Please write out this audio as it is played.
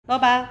老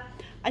板，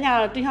俺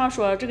家对象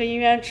说这个银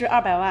元值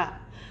200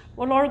万，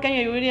我老是感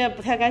觉有一点不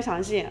太敢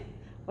相信，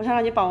我想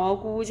让你帮我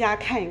估价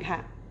看一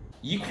看。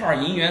一块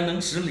银元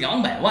能值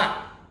200万，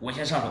我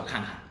先上手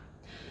看看。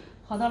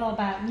好的，老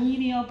板，你一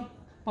定要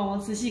帮我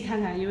仔细看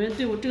看，因为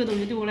对我这个东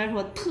西对我来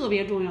说特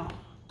别重要。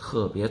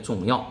特别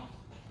重要，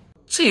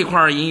这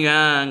块银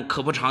元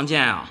可不常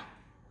见啊！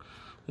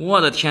我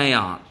的天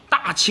呀，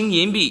大清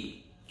银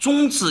币，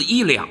中质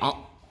1两，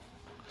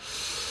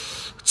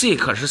这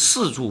可是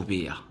4铢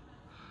币啊！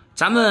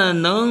咱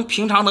们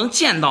平常能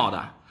见到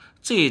的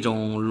这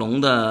种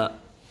龙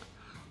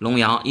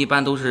洋，一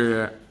般都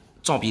是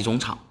照比中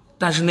厂，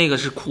但是那个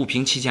是库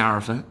平7件2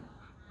分，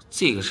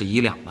这个是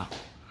1两的。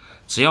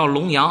只要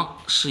龙洋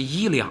是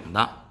1两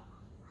的，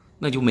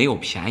那就没有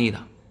便宜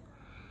的。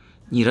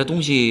你这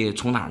东西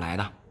从哪儿来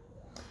的？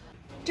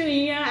这个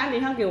银元俺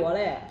对象给我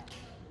嘞。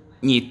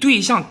你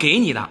对象给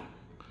你的？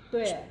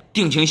对。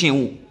定情信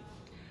物。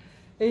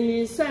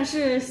算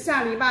是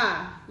下礼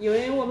吧，因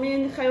为我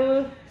们还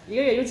有1个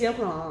月就结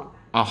婚了。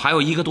哦，还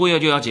有1个多月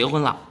就要结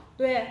婚了。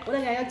对，我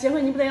在家要结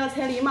婚，你不得要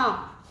彩礼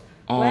吗？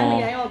哦。我俺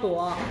家要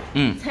多。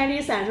彩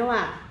礼30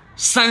万。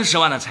30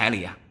万的彩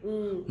礼啊？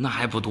那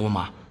还不多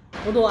吗？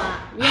不多啊，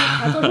因为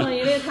他做生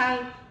意的，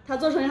他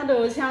做生意他都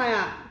有钱了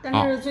呀。但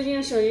是最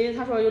近生意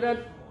他说有点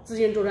资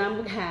金周转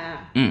不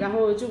开，然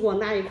后就给我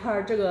拿一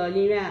块这个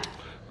银元。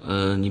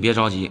你别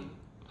着急，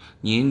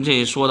您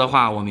这说的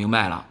话我明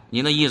白了。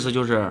您的意思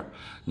就是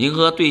您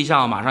和对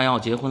象马上要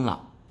结婚了，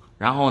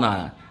然后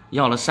呢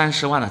要了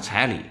30万的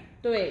彩礼。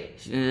对。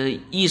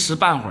一时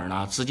半会儿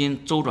呢资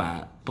金周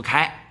转不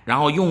开，然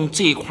后用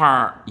这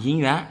块银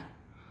元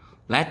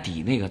来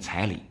抵那个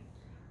彩礼。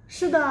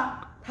是的，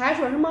他还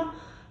说什么？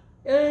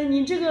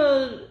你这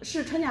个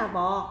是传家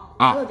宝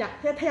啊，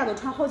他家都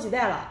传好几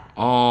代了。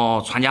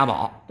哦，传家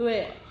宝。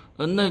对。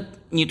那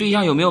你对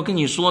象有没有跟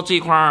你说这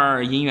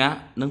块银元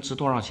能值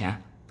多少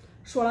钱？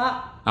说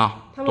了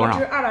啊，他说值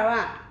200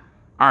万。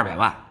200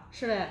万。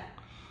是的。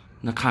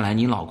那看来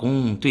你老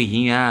公对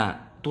银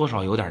元多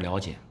少有点了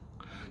解，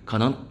可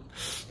能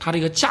他这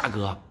个价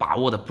格把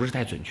握的不是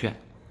太准确。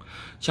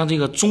像这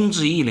个中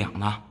质1两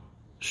呢，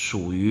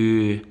属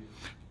于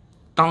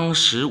当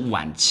时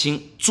晚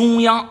清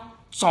中央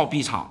造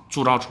币厂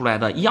铸造出来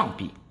的样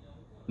币，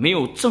没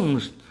有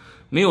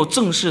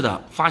正式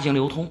的发行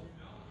流通，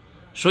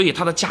所以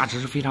它的价值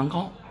是非常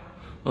高。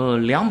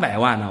200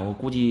万呢，我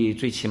估计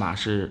最起码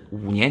是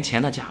5年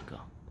前的价格，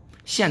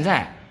现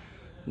在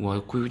我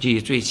估计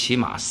最起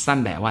码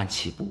300万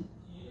起步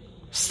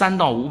，3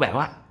到500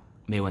万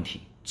没问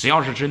题，只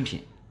要是真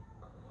品。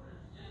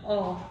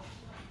哦，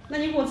那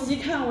你给我仔细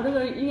看，我这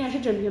个应该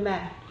是真品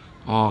呗？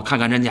哦，看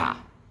看真假。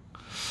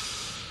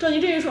照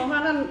你这一说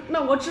话，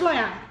那我知了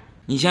呀。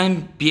你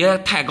先别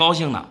太高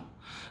兴了，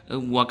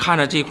我看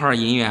着这块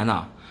银元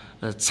呢，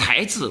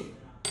材质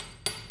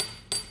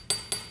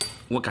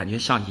我感觉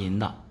像银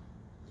的。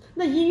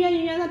那银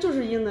元它就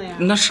是银的呀。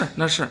那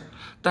是，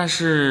但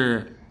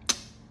是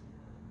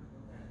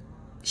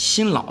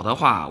新老的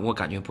话我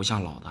感觉不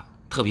像老的，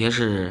特别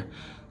是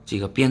这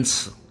个边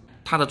瓷，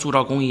它的铸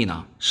造工艺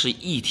呢是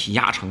一体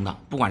压成的，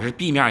不管是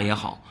壁面也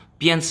好，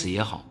边瓷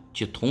也好，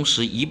就同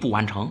时一步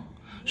完成，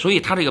所以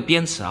它这个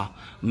边瓷啊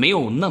没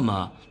有那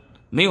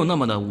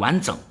么的完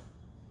整。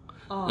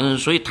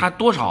所以它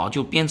多少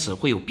就边瓷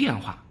会有变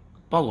化，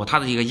包括它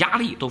的这个压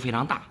力都非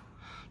常大。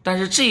但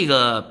是这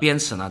个边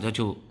瓷呢，它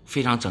就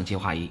非常整齐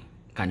划一，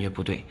感觉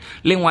不对。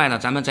另外呢，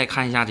咱们再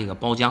看一下这个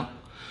包浆，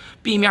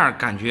壁面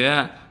感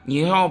觉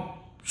你要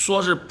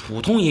说是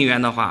普通银元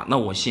的话，那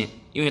我信，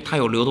因为它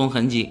有流通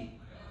痕迹。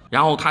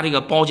然后它这个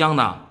包浆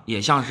呢，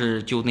也像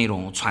是就那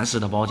种传世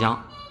的包浆。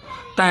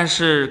但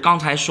是刚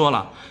才说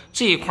了，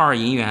这块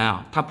银元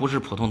啊，它不是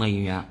普通的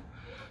银元，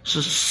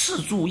是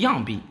4铢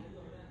样币，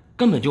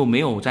根本就没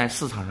有在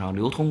市场上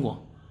流通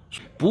过，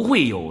不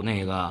会有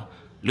那个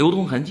流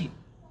通痕迹。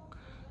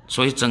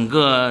所以整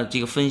个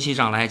这个分析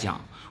上来讲，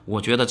我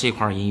觉得这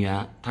块银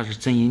元它是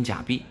真银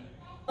假币。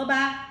老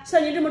板，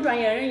像你这么专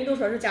业的人，你都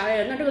说是假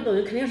的，那这个东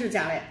西肯定是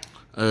假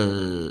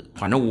的。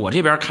反正我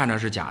这边看着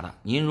是假的。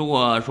您如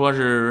果说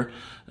是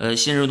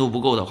信任度不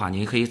够的话，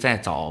您可以再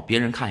找别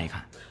人看一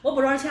看。我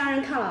不找其他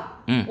人看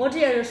了，我直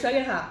接就说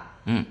给他。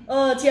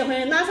结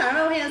婚拿30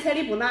万块钱彩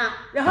礼不拿，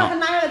然后还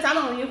拿个假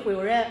东西忽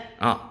悠人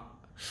啊。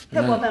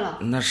太过分了。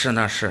那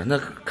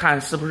看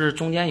是不是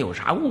中间有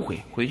啥误会，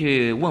回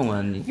去问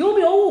问你有没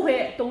有误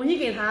会。东西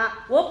给他，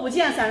我不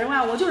见30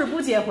万，我就是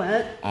不结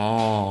婚。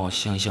哦，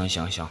行，